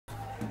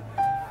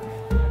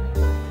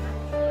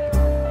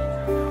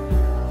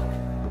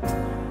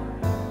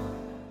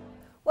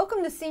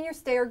Senior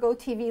Stay or Go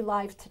TV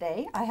Live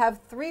today. I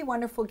have three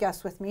wonderful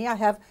guests with me. I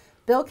have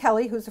Bill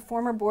Kelly, who's a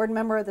former board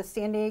member of the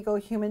San Diego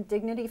Human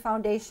Dignity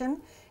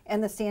Foundation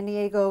and the San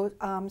Diego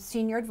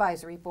Senior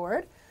Advisory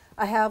Board.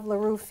 I have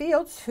LaRue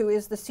Fields, who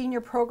is the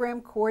Senior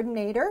Program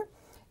Coordinator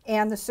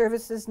and the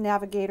Services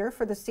Navigator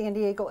for the San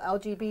Diego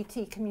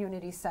LGBT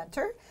Community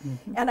Center.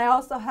 And I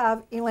also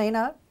have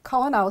Alana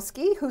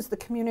Kalinowski, who's the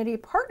Community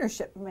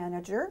Partnership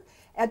Manager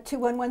at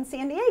 211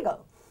 San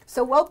Diego.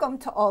 So welcome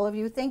to all of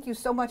you. Thank you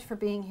so much for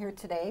being here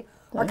today.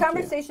 Our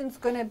conversation is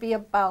going to be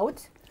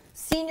about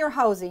senior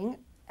housing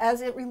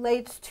as it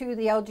relates to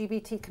the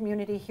LGBT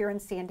community here in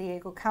San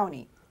Diego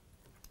County.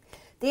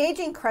 The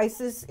aging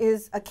crisis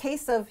is a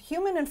case of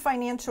human and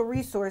financial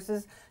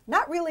resources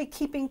not really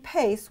keeping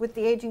pace with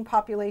the aging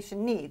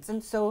population needs.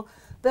 And so,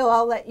 Bill,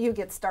 I'll let you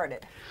get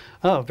started.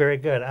 Oh, very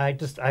good.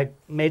 I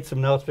made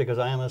some notes because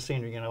I am a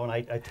senior, you know, and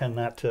I tend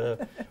not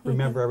to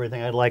remember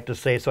everything I'd like to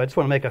say. So I just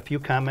want to make a few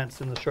comments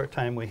in the short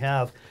time we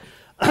have.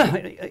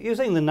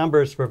 Using the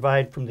numbers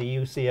provided from the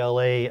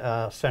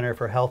UCLA Center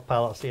for Health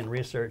Policy and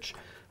Research,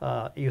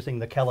 using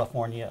the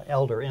California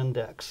Elder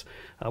Index,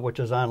 which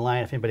is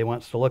online if anybody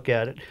wants to look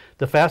at it.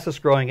 The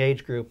fastest growing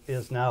age group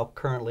is now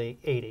currently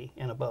 80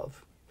 and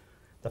above.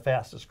 The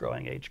fastest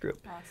growing age group.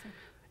 Awesome.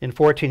 In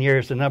 14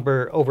 years, the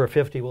number over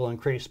 50 will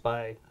increase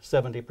by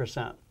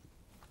 70%.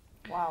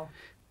 Wow.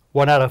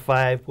 1 out of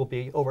 5 will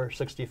be over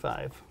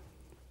 65.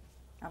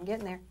 I'm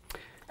getting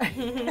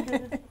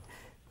there.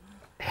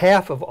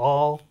 Half of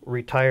all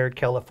retired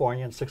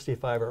Californians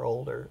 65 or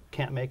older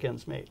can't make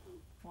ends meet.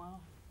 Wow.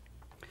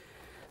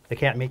 They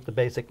can't meet the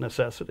basic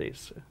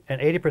necessities.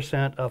 And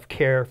 80% of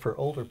care for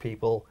older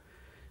people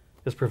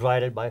is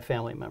provided by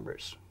family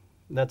members.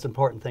 That's an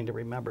important thing to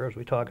remember as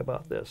we talk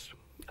about this.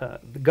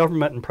 The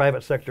government and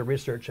private sector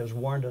research has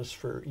warned us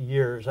for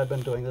years. I've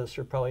been doing this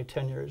for probably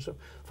 10 years of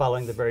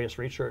following the various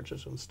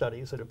researches and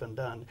studies that have been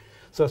done.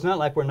 So it's not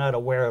like we're not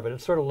aware of it.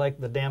 It's sort of like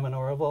the dam in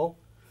Oroville.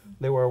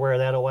 They were aware of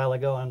that a while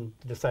ago and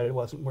decided it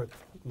wasn't worth,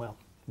 well,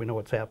 we know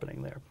what's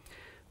happening there.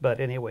 But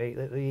anyway,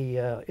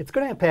 it's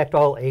going to impact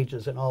all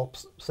ages and all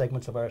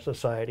segments of our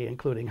society,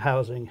 including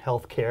housing,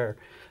 health care,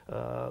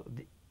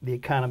 the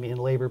economy and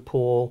labor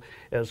pool,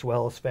 as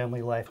well as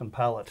family life and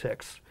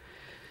politics.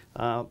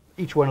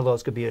 Each one of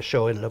those could be a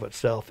show in and of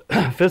itself.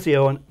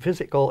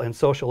 Physical and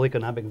social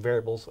economic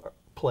variables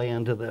play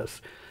into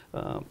this,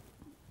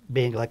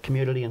 being like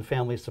community and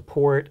family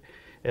support,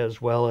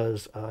 as well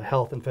as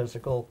health and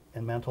physical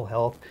and mental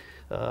health,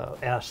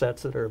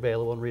 assets that are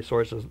available and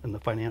resources in the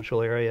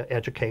financial area,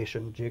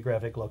 education,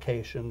 geographic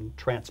location,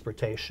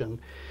 transportation.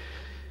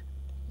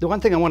 The one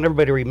thing I want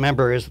everybody to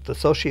remember is that the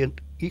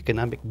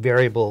socioeconomic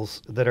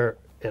variables that are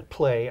at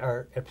play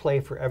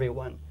for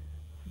everyone,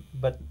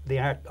 but they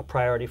aren't a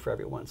priority for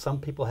everyone. Some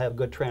people have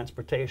good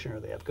transportation, or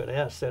they have good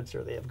assets,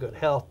 or they have good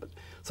health, but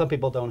some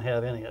people don't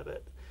have any of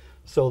it.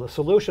 So the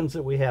solutions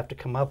that we have to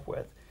come up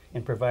with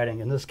in providing,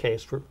 in this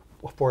case, for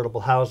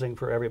affordable housing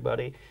for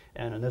everybody,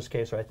 and in this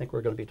case, I think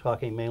we're going to be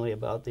talking mainly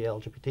about the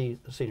LGBT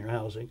senior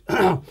housing,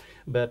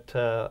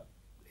 but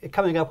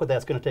coming up with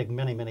that's going to take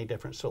many, many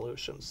different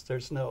solutions.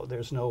 There's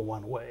no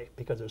one way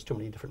because there's too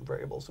many different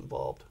variables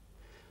involved.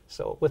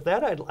 So with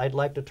that, I'd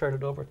like to turn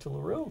it over to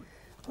LaRue.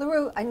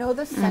 LaRue, I know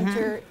the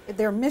center,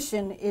 their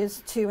mission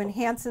is to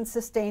enhance and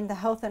sustain the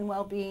health and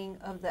well-being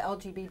of the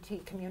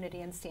LGBT community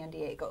in San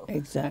Diego.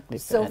 Exactly.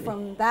 So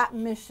from that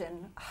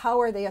mission,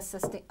 how are they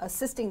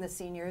assisting the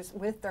seniors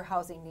with their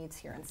housing needs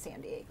here in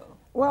San Diego?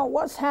 Well,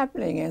 what's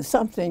happening, and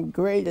something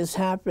great is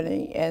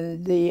happening,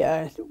 and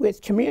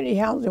with Community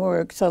Housing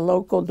Works, a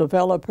local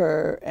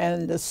developer,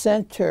 and the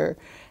center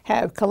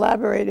have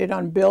collaborated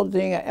on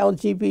building an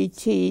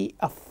LGBT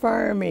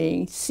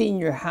affirming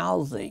senior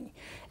housing.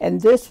 And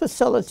this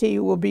facility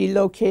will be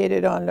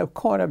located on the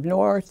corner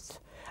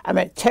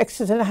of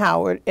Texas and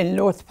Howard in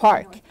North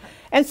Park.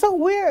 And so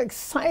we're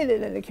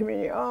excited in the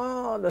community.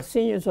 Oh, the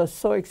seniors are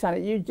so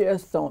excited. You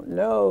just don't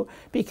know,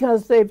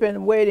 because they've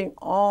been waiting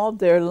all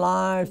their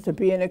lives to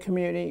be in a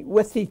community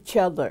with each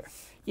other,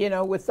 you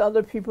know, with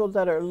other people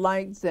that are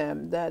like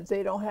them, that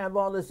they don't have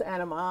all this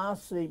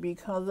animosity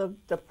because of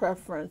the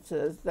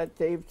preferences that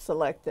they've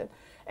selected.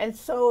 And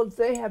so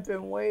they have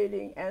been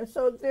waiting, and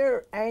so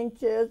they're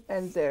anxious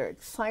and they're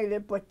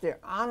excited, but they're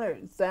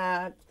honored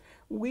that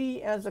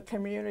we as a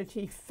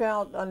community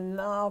felt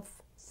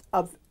enough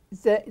of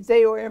that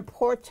they were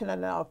important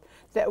enough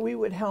that we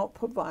would help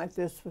provide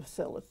this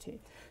facility.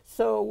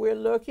 So we're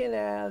looking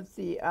at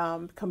the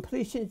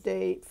completion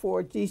date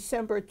for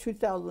December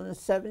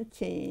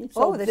 2017.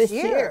 So this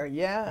year,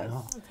 yes.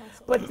 Wow.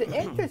 But the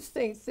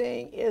interesting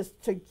thing is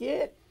to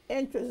get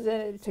interested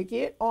in it, to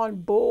get on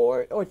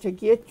board or to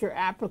get your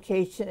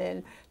application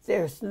in.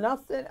 There's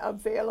nothing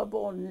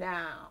available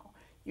now.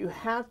 You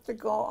have to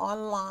go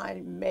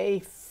online May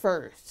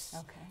 1st.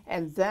 Okay.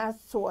 And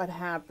that's what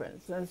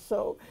happens. And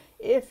so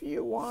if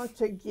you want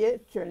to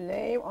get your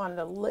name on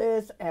the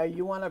list or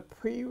you want to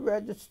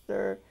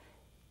pre-register,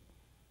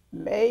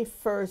 May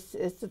 1st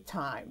is the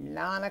time,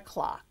 9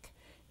 o'clock.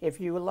 If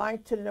you would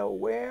like to know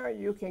where,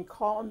 you can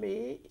call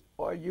me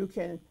or you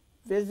can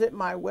visit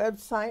my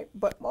website,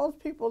 but most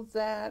people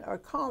that are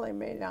calling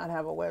may not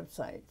have a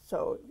website.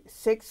 So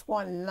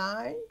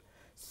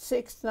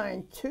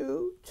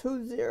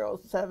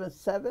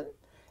 619-692-2077,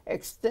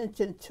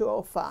 extension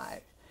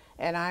 205.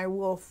 And I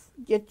will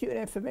get you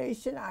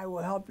information. I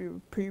will help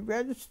you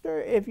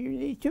pre-register if you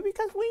need to,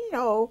 because we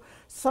know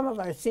some of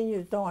our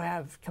seniors don't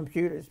have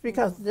computers,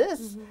 because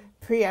this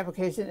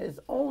pre-application is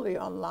only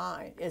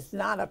online. It's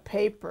not a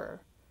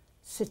paper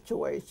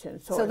situation.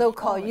 So they'll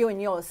call you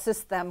and you'll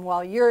assist them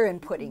while you're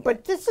inputting.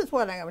 But this is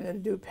what I'm going to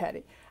do,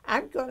 Patty.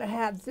 I'm going to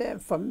have them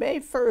from May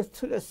 1st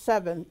to the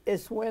 7th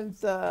is when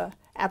the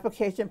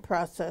application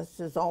process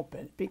is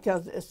open,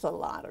 because it's a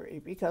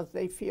lottery, because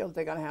they feel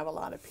they're going to have a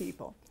lot of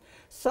people.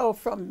 So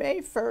from May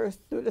 1st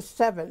through the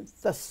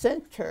 7th, the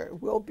center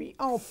will be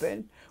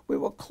open. We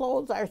will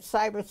close our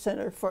cyber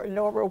center for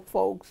normal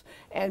folks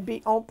and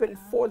be open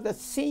for the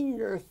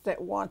seniors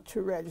that want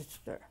to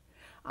register.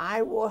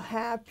 I will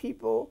have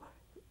people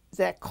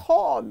that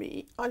call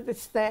me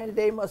understand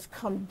they must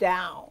come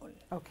down.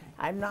 Okay.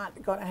 I'm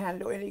not going to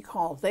handle any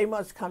calls. They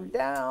must come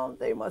down.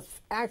 They must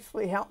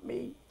actually help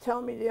me, tell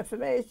me the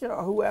information,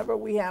 or whoever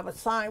we have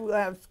assigned.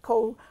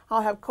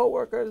 I'll have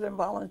coworkers and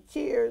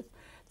volunteers,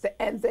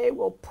 and they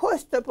will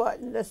push the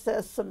button that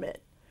says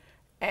submit.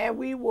 And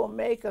we will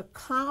make a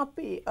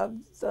copy of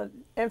the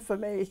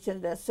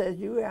information that says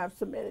you have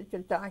submitted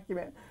your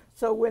document.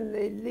 So when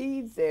they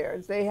leave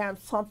there, they have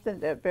something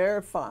that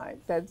verifies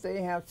that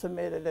they have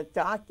submitted a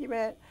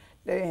document,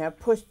 they have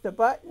pushed the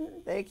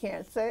button. They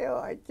can't say, oh,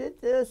 I did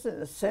this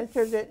and the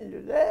center didn't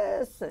do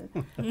this. And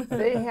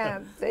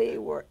they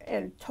were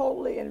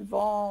totally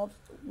involved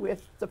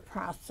with the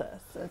process.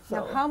 And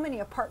so now, how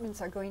many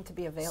apartments are going to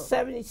be available?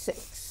 76.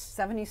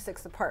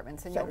 76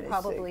 apartments, and 76. you'll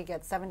probably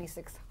get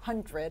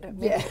 7,600,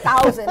 maybe Yeah.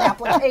 1,000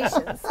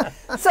 applications.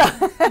 So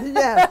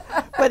Yeah,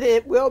 but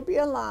it will be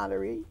a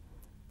lottery.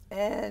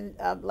 And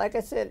like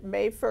I said,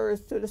 May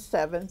 1st to the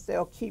 7th,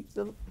 they'll keep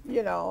the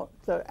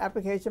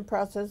application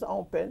process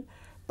open.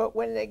 But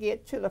when they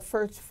get to the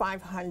first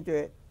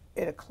 500,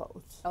 it'll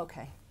close.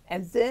 okay.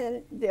 And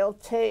then they'll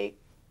take,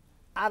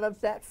 out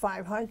of that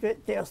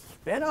 500, they'll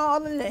spin all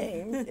the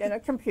names in a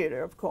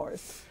computer, of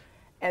course.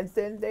 And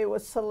then they will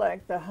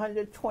select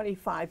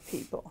 125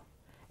 people.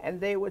 And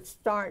they would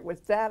start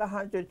with that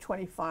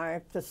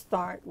 125 to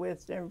start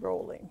with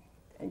enrolling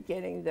and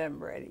getting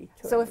them ready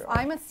to So enroll. if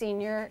I'm a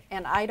senior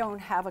and I don't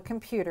have a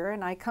computer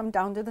and I come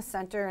down to the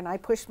center and I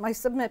push my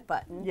submit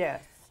button,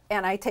 Yes.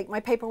 and I take my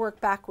paperwork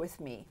back with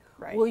me,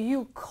 Right. will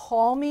you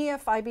call me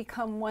if I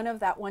become one of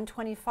that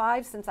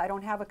 125 since I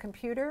don't have a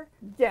computer?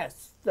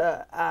 Yes,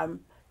 the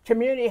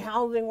Community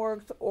Housing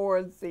Works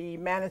or the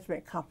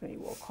management company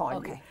will call you.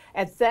 Okay.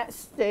 At that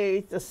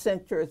stage, the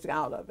center is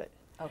out of it.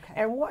 Okay.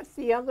 And what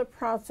the other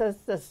process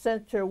the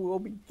center will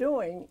be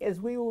doing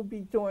is we will be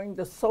doing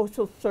the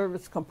social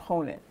service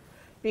component,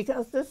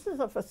 because this is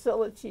a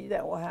facility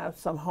that will have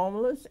some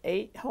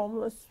 8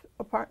 homeless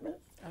apartments.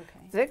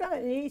 Okay. They're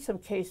going to need some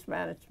case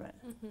management.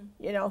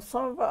 You know,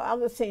 some of our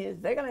other seniors,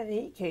 they're going to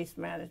need case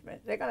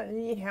management. They're going to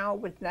need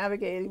help with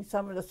navigating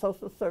some of the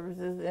social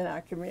services in our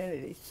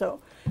community.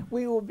 So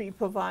we will be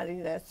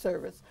providing that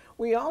service.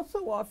 We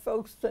also want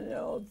folks to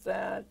know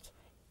that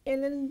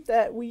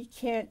that we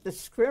can't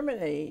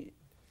discriminate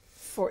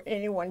for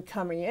anyone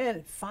coming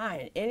in.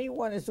 Fine,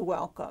 anyone is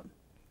welcome.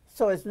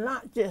 So it's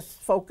not just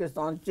focused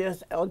on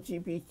just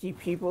LGBT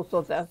people,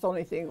 so that's the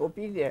only thing that will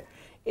be there.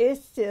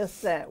 It's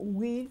just that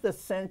we, the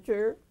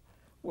center,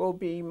 will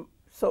be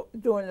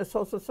doing the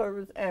social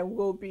service, and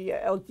will be a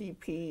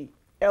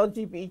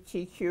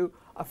LGBTQ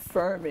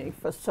affirming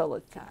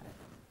facility. Got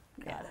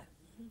it. Got it.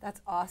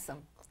 That's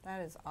awesome.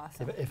 That is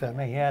awesome. If I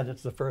may add,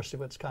 it's the first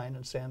of its kind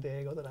in San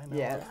Diego that I know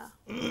Yes.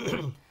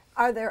 of.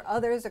 Are there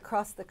others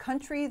across the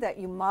country that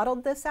you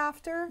modeled this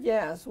after?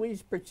 Yes, we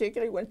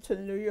particularly went to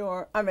New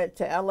York. I meant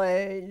to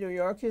LA. New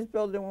York is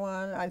building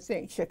one. I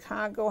think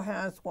Chicago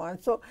has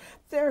one. So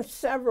there are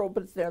several,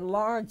 but they're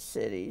large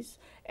cities.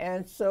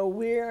 And so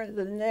we're in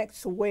the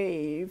next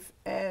wave,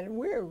 and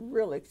we're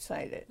really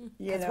excited.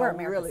 Because we're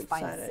America's really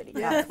finest excited.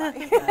 city. That's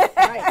right. That's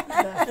right.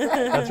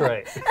 That's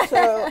right. That's right.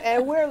 So,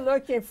 and we're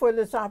looking for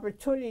this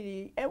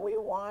opportunity, and we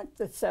want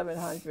the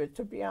 700,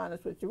 to be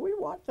honest with you. We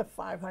want the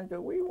 500.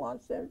 We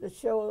want them to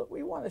show,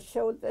 we want to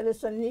show that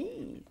it's a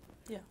need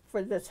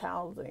for this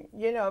housing.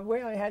 You know, if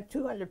we only had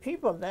 200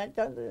 people, that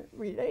doesn't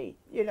relate.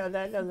 You know,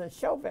 that doesn't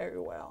show very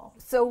well.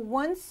 So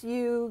once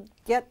you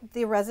get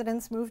the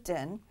residents moved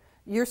in,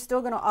 you're still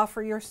going to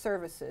offer your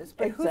services,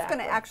 but who's going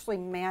Exactly. to actually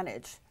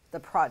manage the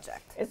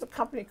project? It's a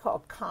company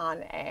called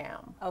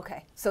Con-Am.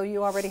 Okay, so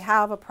you already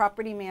have a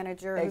property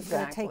manager who's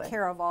going to take Exactly.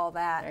 care of all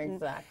that.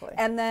 Exactly.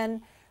 And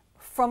then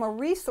from a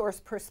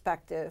resource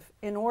perspective,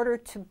 in order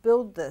to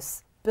build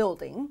this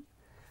building,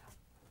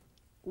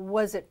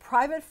 was it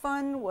private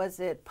fund? Was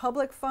it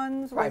public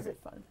funds? Private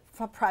fund.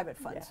 Private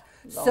funds.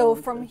 Yeah, So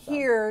loans from and stuff.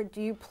 here,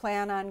 do you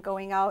plan on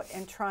going out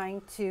and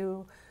trying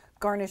to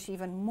garnish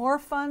even more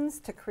funds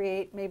to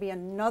create maybe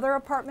another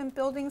apartment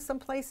building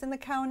someplace in the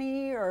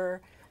county,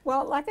 or?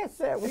 Well, like I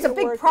said, it's a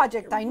big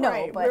project, I know.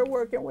 Right, but we're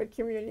working with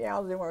Community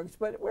Housing Works,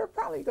 but we're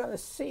probably going to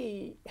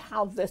see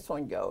how this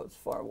one goes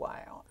for a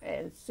while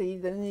and see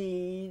the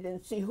need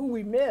and see who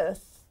we miss,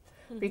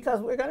 because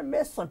we're going to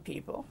miss some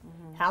people.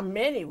 How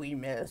many we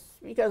miss,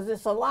 because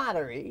it's a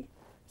lottery.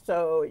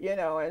 So, you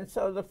know, and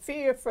so the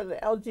fear for the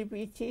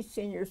LGBT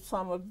seniors,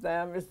 some of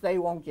them, is they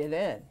won't get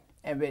in,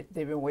 and they've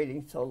been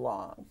waiting so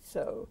long.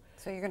 So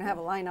you're going to have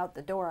a line out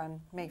the door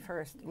on May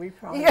 1st. we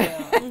probably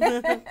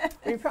will.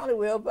 We probably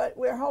will, but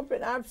we're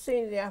hoping. I've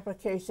seen the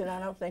application. I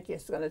don't think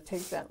it's going to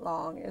take that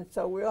long, and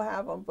so we'll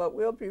have them, but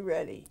we'll be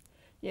ready.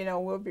 You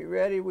know, we'll be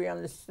ready. We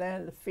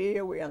understand the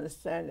fear. We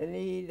understand the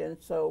need, and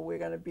so we're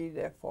going to be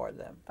there for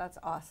them. That's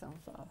awesome.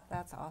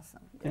 That's awesome.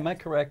 Am I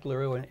correct,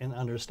 LaRue, in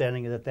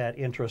understanding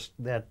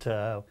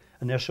that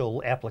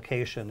initial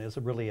application is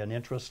really an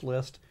interest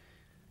list,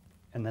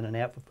 and then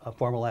a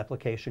formal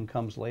application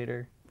comes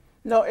later?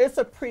 No, it's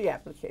a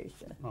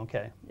pre-application.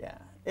 Okay. Yeah,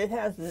 it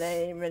has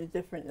name and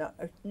different,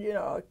 you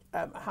know,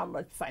 how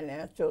much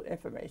financial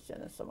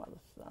information and some other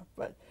stuff.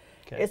 But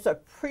it's a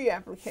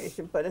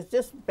pre-application, but it's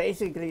just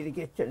basically to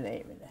get your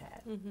name in the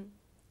hat.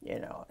 You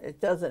know, it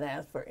doesn't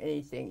ask for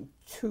anything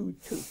too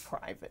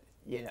private,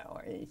 you know,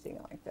 or anything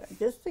like that.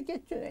 Just to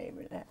get your name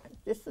in the hat,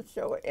 just to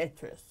show an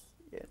interest,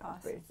 you know,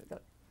 basically.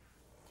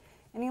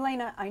 And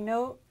Elena, I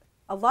know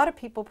a lot of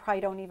people probably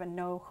don't even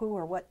know who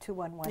or what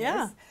 211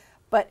 is.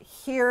 But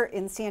here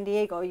in San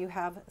Diego, you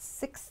have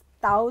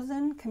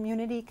 6,000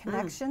 community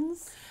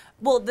connections.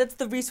 Well, that's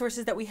the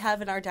resources that we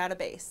have in our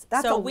database.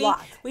 That's a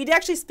lot. We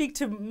actually speak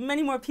to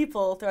many more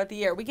people throughout the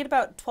year. We get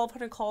about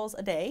 1,200 calls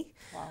a day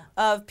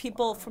of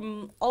people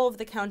from all over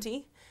the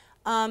county.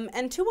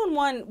 And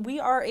 211, we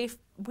are a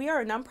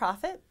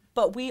nonprofit,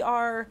 but we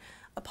are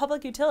a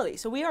public utility.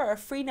 So we are a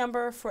free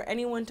number for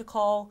anyone to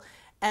call.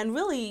 And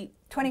really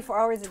 24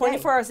 hours a day.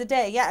 24 hours a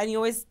day, yeah. And you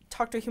always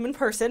talk to a human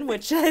person,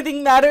 which I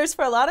think matters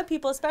for a lot of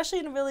people, especially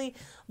in really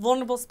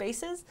vulnerable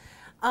spaces.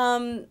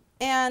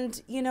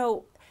 And, you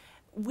know,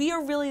 we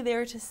are really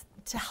there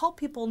to help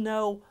people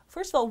know,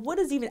 first of all, what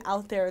is even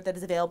out there that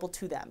is available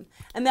to them.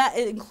 And that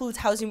includes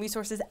housing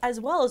resources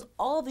as well as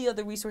all of the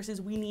other resources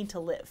we need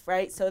to live,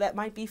 right? So that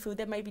might be food,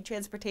 that might be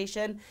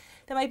transportation,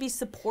 that might be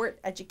support,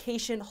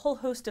 education, a whole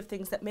host of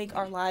things that make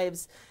our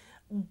lives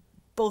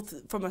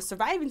both from a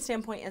surviving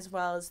standpoint as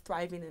well as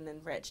thriving and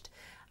enriched.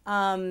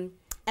 And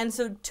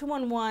so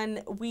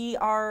 211, we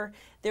are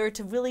there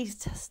to really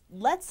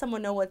let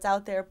someone know what's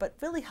out there, but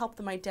really help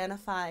them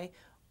identify,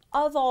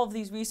 of all of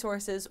these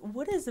resources,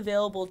 what is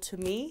available to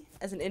me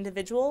as an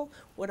individual,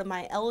 what am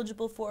I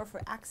eligible for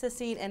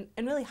accessing,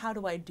 and really how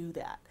do I do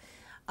that?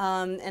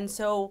 And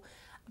so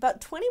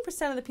about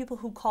 20% of the people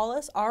who call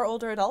us are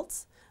older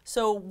adults.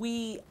 So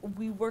we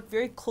work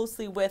very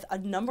closely with a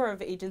number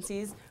of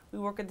agencies. We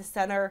work at the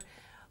center,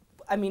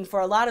 I mean, for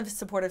a lot of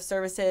supportive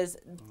services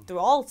through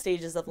all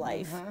stages of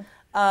life.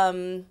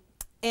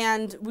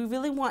 And we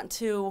really want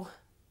to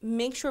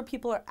make sure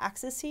people are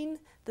accessing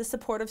the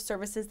supportive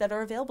services that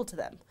are available to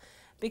them.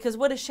 Because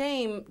what a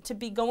shame to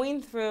be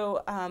going through,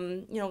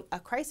 you know, a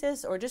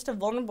crisis or just a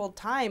vulnerable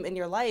time in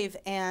your life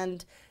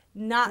and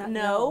not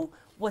know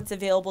what's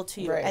available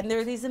to you. And there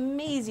are these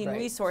amazing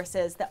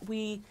resources that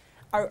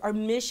our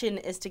mission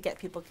is to get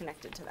people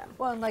connected to them.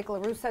 Well, and like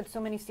LaRue said, so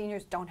many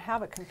seniors don't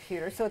have a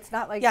computer, so it's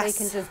not like they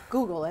can just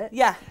Google it.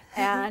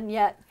 And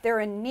yet they're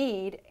in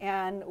need,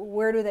 and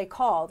where do they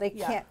call? They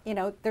can't, you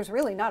know, there's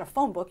really not a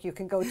phone book you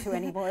can go to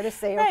anymore to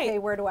say, okay,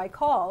 where do I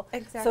call?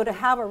 So to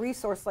have a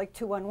resource like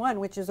 211,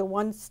 which is a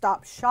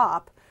one-stop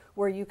shop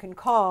where you can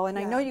call, and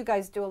I know you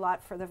guys do a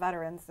lot for the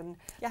veterans, and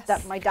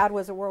that my dad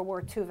was a World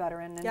War II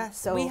veteran. And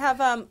so we have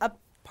a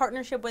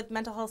partnership with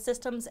Mental Health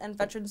Systems and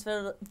Veterans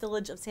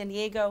Village of San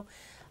Diego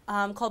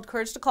called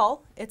Courage to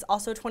Call. It's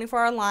also a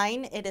 24-hour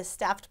line. It is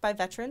staffed by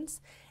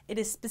veterans. It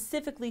is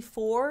specifically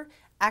for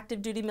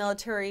active duty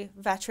military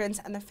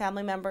veterans and their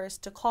family members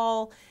to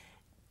call,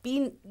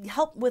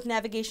 help with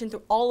navigation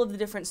through all of the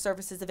different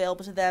services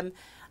available to them.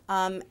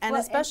 And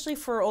especially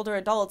for older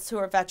adults who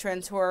are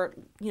veterans who are,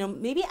 you know,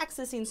 maybe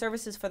accessing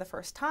services for the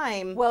first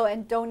time. Well,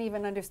 and don't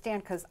even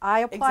understand, because I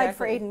applied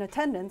for aid and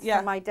attendance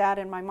for my dad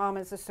and my mom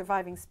as a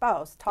surviving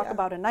spouse. Talk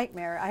about a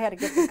nightmare. I had to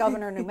get the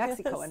governor of New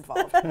Mexico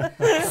involved.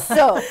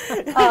 So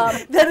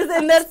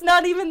and that's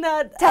not even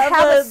that. To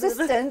have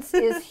assistance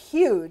is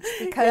huge,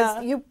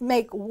 because you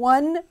make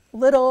one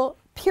little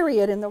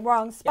period in the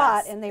wrong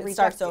spot and they reject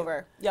starts you.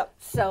 over.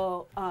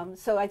 So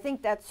so I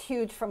think that's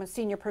huge from a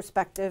senior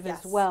perspective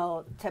as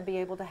well, to be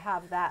able to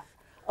have that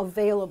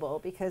available,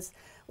 because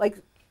like,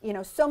 you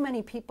know, so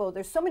many people,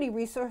 there's so many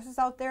resources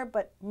out there,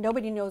 but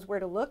nobody knows where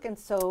to look, and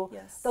so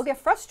they'll get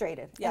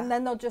frustrated and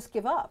then they'll just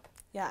give up.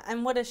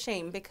 And what a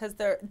shame, because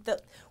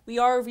we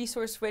are a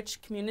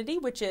resource-rich community,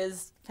 which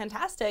is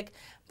fantastic,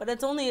 but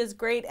it's only as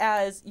great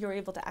as you're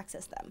able to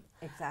access them.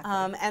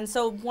 And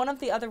so one of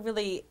the other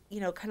really, you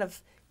know, kind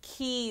of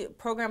key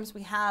programs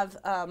we have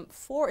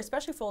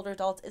especially for older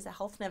adults, is a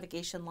health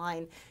navigation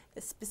line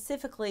that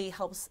specifically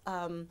helps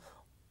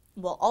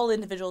well, all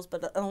individuals,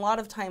 but a lot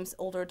of times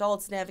older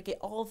adults navigate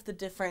all of the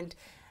different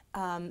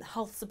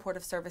health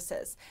supportive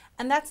services.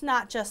 And that's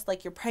not just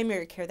like your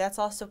primary care, that's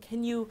also,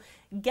 can you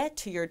get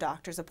to your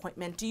doctor's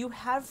appointment? Do you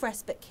have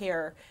respite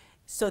care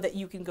so that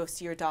you can go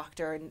see your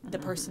doctor and the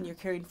person you're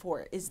caring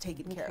for is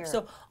taken care of?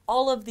 So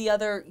all of the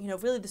other,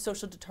 really the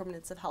social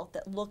determinants of health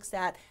that looks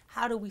at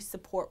how do we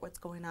support what's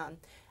going on.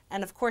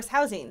 And of course,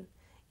 housing.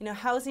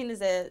 Housing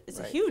is a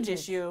huge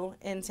issue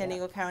in San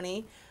Diego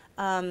County.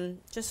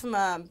 Just from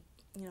a,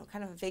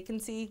 kind of a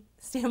vacancy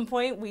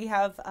standpoint, we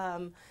have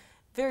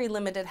very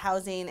limited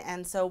housing,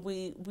 and so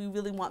we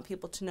really want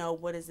people to know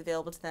what is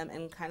available to them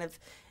and kind of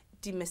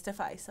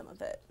demystify some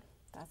of it.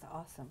 That's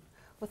awesome.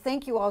 Well,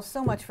 thank you all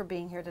so much for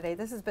being here today.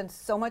 This has been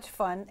so much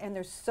fun, and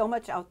there's so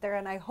much out there,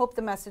 and I hope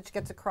the message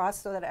gets across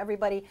so that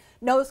everybody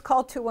knows.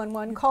 Call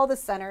 211, call the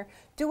center,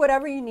 do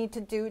whatever you need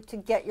to do to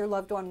get your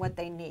loved one what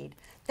they need.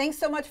 Thanks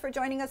so much for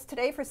joining us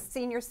today for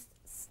Senior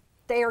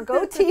Stay or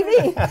Go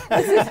TV.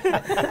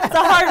 It's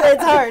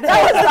hard.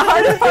 That was the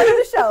hardest part of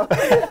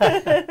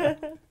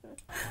the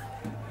show.